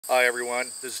Hi everyone,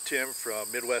 this is Tim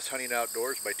from Midwest Hunting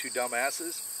Outdoors by Two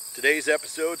Dumbasses. Today's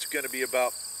episode is going to be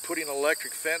about putting an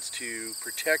electric fence to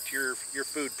protect your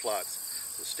food plots,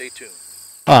 so stay tuned.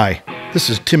 Hi, this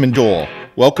is Tim and Doyle.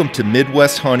 Welcome to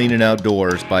Midwest Hunting and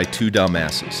Outdoors by Two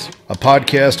Dumbasses, a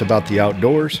podcast about the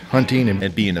outdoors, hunting,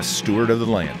 and being a steward of the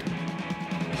land.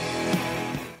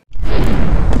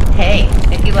 Hey,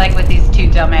 if you like what these two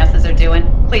dumbasses are doing,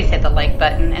 please hit the like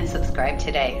button and subscribe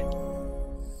today.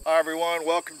 Hi everyone,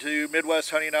 welcome to Midwest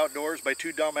Hunting Outdoors by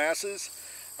Two Dumbasses.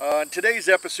 In today's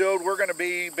episode, we're going to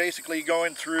be basically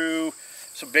going through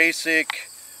some basic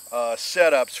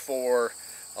setups for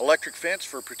electric fence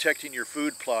for protecting your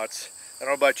food plots. I don't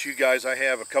know about you guys, I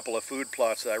have a couple of food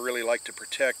plots that I really like to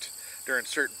protect during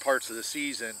certain parts of the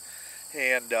season.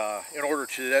 And in order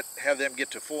to have them get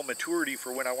to full maturity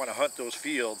for when I want to hunt those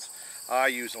fields, I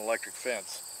use an electric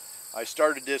fence. I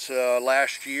started this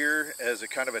last year as a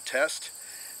kind of a test.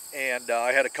 And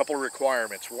I had a couple of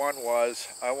requirements. One was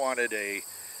I wanted a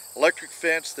electric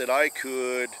fence that I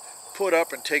could put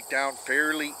up and take down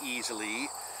fairly easily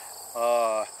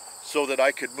so that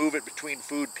I could move it between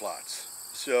food plots.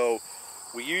 So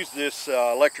we used this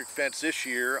electric fence this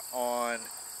year on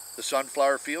the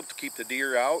sunflower field to keep the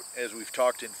deer out, as we've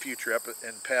talked in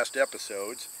past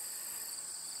episodes.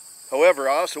 However,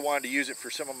 I also wanted to use it for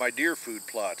some of my deer food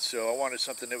plots, so I wanted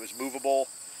something that was movable.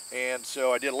 And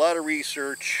so I did a lot of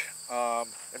research, and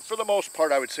for the most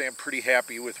part I would say I'm pretty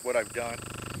happy with what I've done.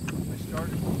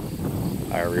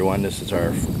 Hi everyone, this is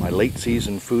my late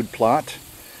season food plot,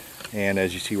 and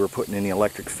as you see we're putting in the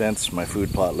electric fence. My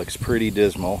food plot looks pretty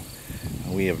dismal.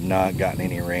 We have not gotten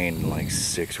any rain in like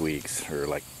 6 weeks, or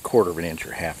like 1/4 of an inch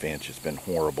or 1/2 inch. It's been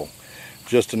horrible.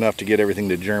 Just enough to get everything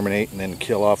to germinate and then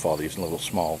kill off all these little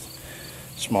small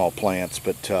plants.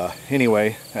 But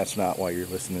anyway, that's not why you're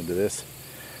listening to this.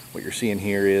 What you're seeing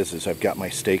here is I've got my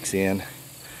stakes in,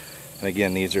 and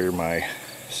again these are my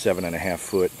 7.5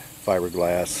 foot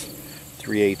fiberglass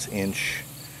 3/8 inch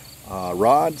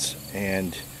rods.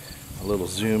 And a little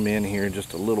zoom in here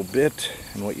just a little bit,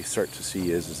 and what you start to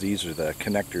see is these are the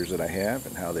connectors that I have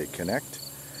and how they connect.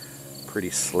 Pretty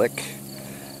slick.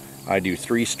 I do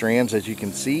 3 strands, as you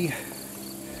can see.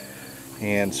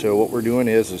 And so what we're doing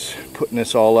is putting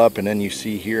this all up, and then you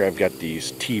see here I've got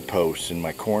these T-posts in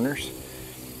my corners.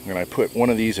 And I put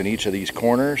one of these in each of these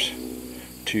corners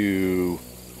to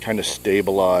kind of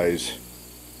stabilize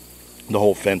the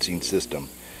whole fencing system.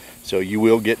 So you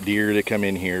will get deer to come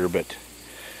in here, but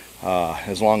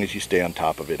as long as you stay on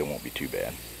top of it, it won't be too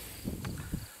bad.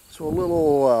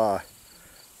 So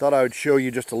thought I would show you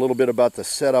just a little bit about the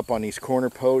setup on these corner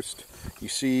posts. You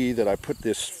see that I put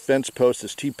this fence post,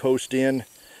 this T-post in,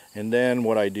 and then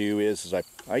what I do is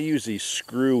I use these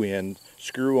screw-on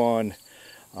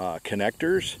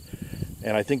connectors,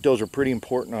 and I think those are pretty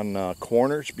important on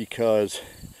corners, because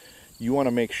you want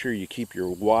to make sure you keep your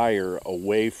wire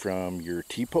away from your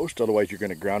T-post, otherwise you're going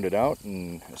to ground it out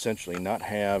and essentially not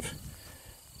have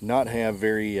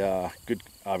very good.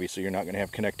 Obviously you're not going to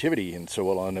have connectivity, and so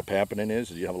what'll end up happening is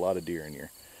you have a lot of deer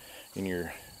in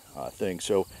your thing.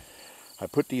 So I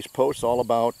put these posts all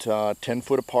about 10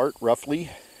 foot apart roughly,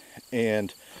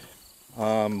 and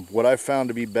what I've found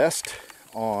to be best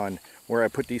on where I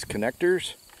put these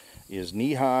connectors is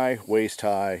knee high, waist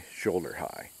high, shoulder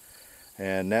high.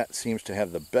 And that seems to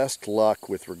have the best luck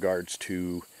with regards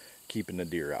to keeping the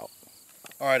deer out.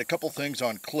 Alright, a couple things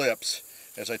on clips.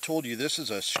 As I told you, this is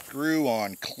a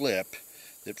screw-on clip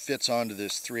that fits onto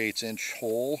this 3/8 inch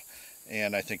hole.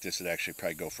 And I think this would actually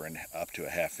probably go for up to a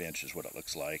 1/2 inch is what it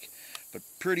looks like. But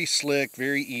pretty slick,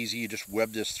 very easy. You just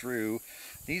web this through.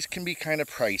 These can be kind of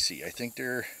pricey. I think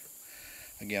they're,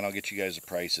 again, I'll get you guys the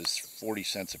prices, 40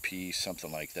 cents a piece,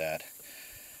 something like that.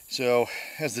 So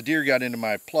as the deer got into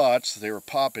my plots, they were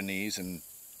popping these, and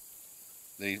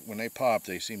when they pop,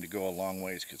 they seem to go a long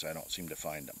ways because I don't seem to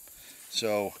find them.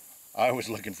 So I was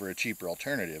looking for a cheaper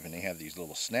alternative, and they have these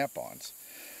little snap-ons.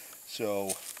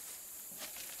 So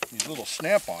these little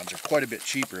snap-ons are quite a bit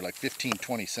cheaper, like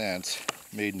 15-20 cents.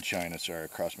 Made in China, sorry,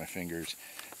 across my fingers.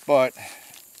 But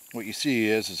what you see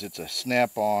is it's a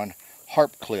snap-on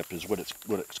harp clip is what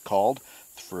it's called,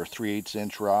 for a 3/8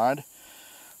 inch rod.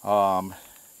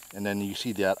 And then you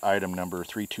see that item number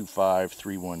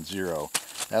 325310.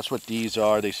 That's what these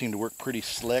are. They seem to work pretty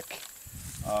slick.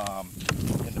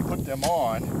 And to put them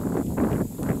on,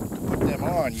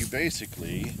 you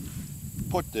basically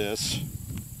put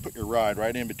your rod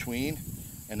right in between,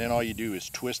 and then all you do is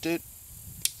twist it,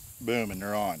 boom, and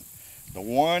they're on. The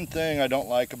one thing I don't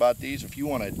like about these, if you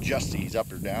want to adjust these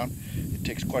up or down, it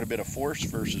takes quite a bit of force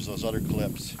versus those other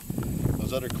clips.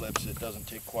 Those other clips, it doesn't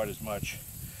take quite as much.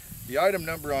 The item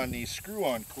number on these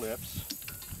screw-on clips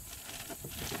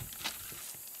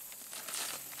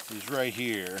is right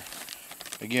here.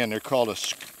 Again, they're called a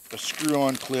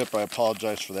screw-on clip. I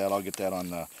apologize for that. I'll get that on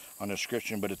the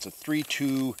description, but it's a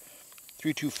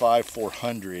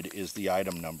 325-400 is the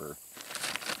item number.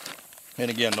 And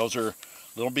again, those are a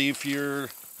little beefier,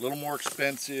 a little more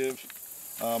expensive.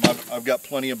 I've got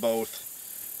plenty of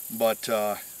both, but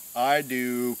I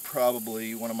do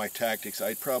probably, one of my tactics,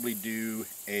 I'd probably do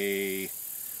a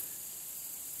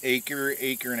acre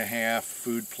and a half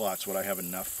food plot's what I have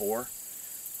enough for.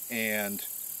 And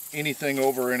anything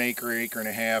over an acre and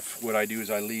a half, what I do is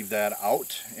I leave that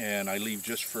out, and I leave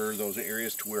just for those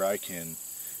areas to where I can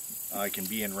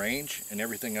be in range, and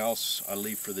everything else I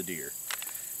leave for the deer.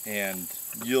 And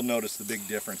you'll notice the big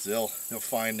difference. They'll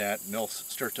find that, and they'll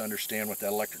start to understand what that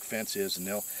electric fence is, and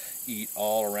they'll eat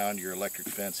all around your electric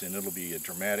fence, and it'll be a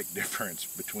dramatic difference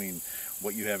between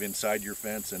what you have inside your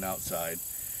fence and outside.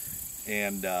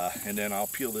 And then I'll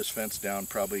peel this fence down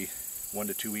probably 1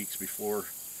 to 2 weeks before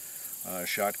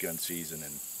shotgun season,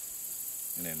 and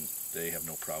then they have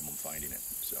no problem finding it.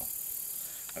 So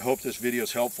I hope this video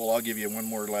is helpful. I'll give you one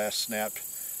more last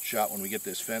snapshot when we get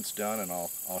this fence done, and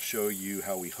I'll show you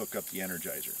how we hook up the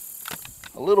Energizer.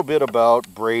 A little bit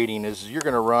about braiding is you're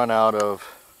going to run out of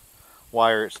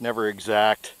wire. It's never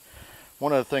exact.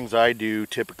 One of the things I do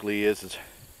typically is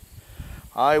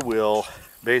I will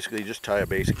basically just tie a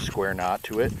basic square knot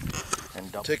to it,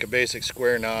 and take a basic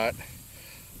square knot.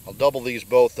 I'll double these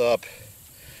both up,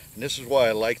 and this is why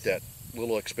I like that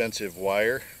little expensive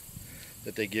wire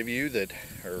that they give you, that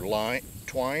or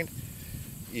twine,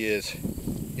 is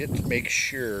it makes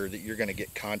sure that you're going to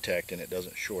get contact and it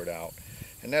doesn't short out,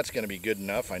 and that's going to be good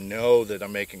enough. I know that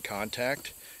I'm making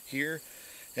contact here,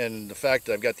 and the fact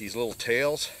that I've got these little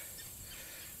tails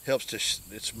helps to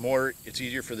it's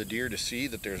easier for the deer to see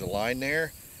that there's a line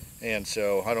there, and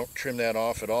so I don't trim that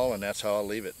off at all, and that's how I'll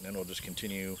leave it, and then we'll just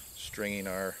continue stringing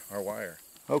our wire.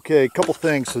 Okay, a couple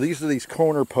things. So these are these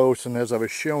corner posts, and as I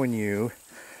was showing you,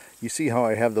 you see how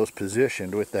I have those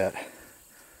positioned with that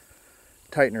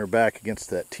tightener back against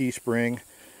that TeeSpring.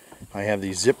 I have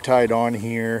these zip tied on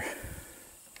here,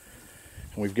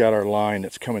 and we've got our line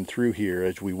that's coming through here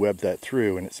as we web that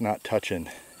through, and it's not touching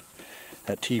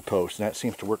that T-post, and that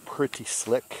seems to work pretty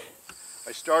slick.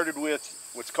 I started with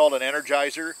what's called an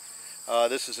Energizer.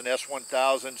 This is an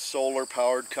S1000, solar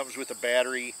powered, comes with a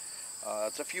battery.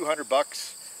 It's a few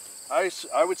 $100. I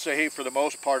would say, hey, for the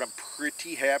most part, I'm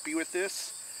pretty happy with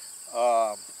this.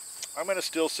 I'm going to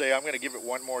still say I'm going to give it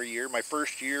one more year. My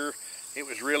first year, it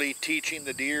was really teaching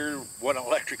the deer what an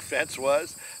electric fence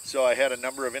was. So I had a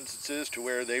number of instances to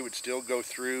where they would still go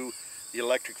through the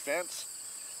electric fence.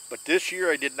 But this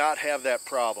year I did not have that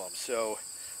problem. So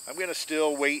I'm going to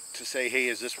still wait to say, hey,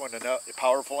 is this one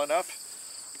powerful enough?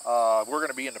 We're going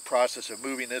to be in the process of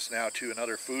moving this now to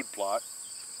another food plot.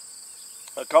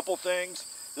 A couple things.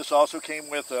 This also came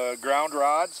with ground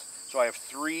rods. So I have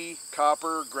 3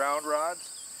 copper ground rods.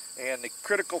 And the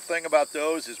critical thing about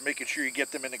those is making sure you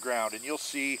get them in the ground. And you'll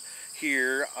see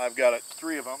here I've got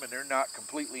 3 of them, and they're not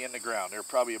completely in the ground. They're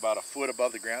probably about a foot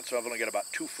above the ground, so I've only got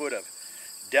about 2 foot of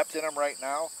depth in them right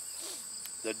now.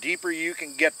 The deeper you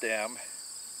can get them,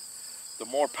 the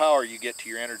more power you get to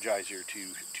your Energizer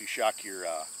to shock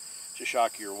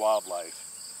your wildlife.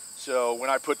 So when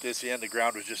I put this in, the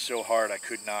ground was just so hard I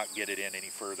could not get it in any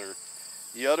further.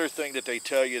 The other thing that they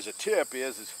tell you as a tip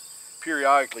is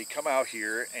periodically come out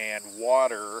here and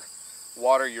water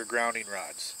your grounding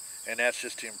rods, and that's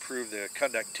just to improve the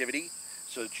conductivity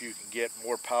so that you can get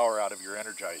more power out of your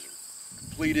Energizer.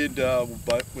 Completed,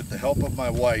 but with the help of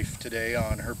my wife today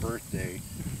on her birthday,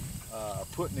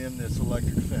 putting in this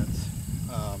electric fence.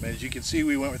 As you can see,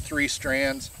 we went with 3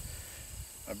 strands.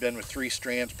 I've been with 3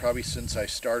 strands probably since I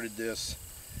started this.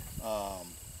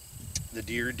 The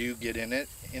deer do get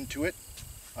into it.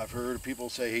 I've heard people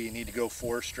say, hey, you need to go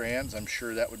 4 strands. I'm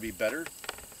sure that would be better.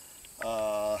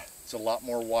 It's a lot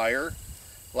more wire,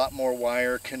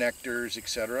 connectors,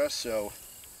 etc. So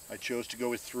I chose to go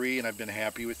with 3, and I've been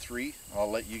happy with 3.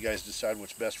 I'll let you guys decide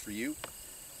what's best for you.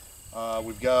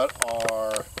 We've got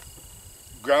our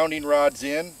grounding rods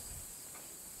in,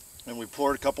 and we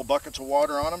poured a couple buckets of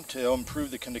water on them to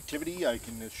improve the conductivity. I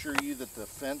can assure you that the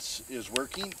fence is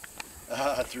working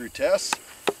through tests.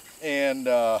 And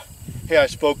hey, I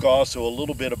spoke also a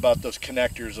little bit about those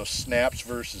connectors, those snaps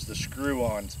versus the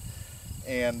screw-ons.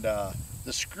 And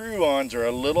the screw-ons are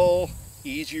a little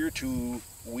easier to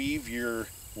weave your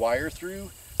wire through.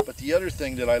 But the other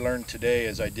thing that I learned today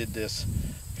as I did this,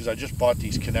 because I just bought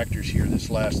these connectors here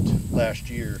this last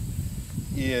year,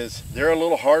 is they're a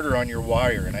little harder on your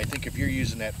wire. And I think if you're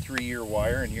using that 3-year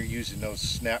wire and you're using those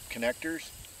snap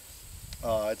connectors,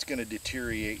 it's going to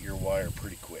deteriorate your wire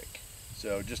pretty quick.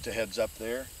 So just a heads up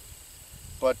there.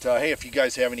 But hey, if you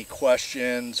guys have any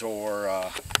questions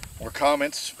or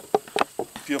comments,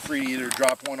 feel free to either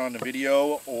drop one on the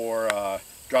video or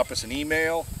drop us an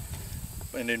email.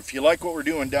 And if you like what we're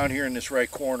doing down here in this right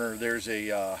corner, there's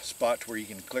a spot where you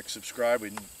can click subscribe,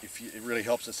 and it really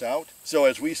helps us out. So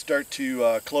as we start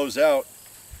to close out,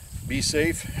 be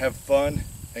safe, have fun,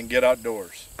 and get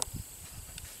outdoors.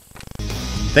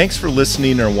 Thanks for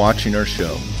listening or watching our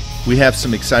show. We have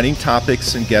some exciting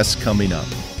topics and guests coming up.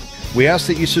 We ask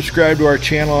that you subscribe to our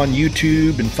channel on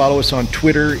YouTube and follow us on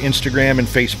Twitter, Instagram, and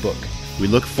Facebook. We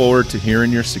look forward to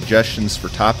hearing your suggestions for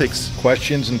topics,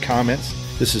 Questions and comments.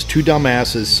 This is Two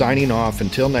Dumbasses signing off.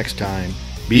 Until next time,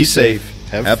 be safe,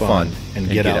 have fun, and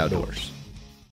get outdoors.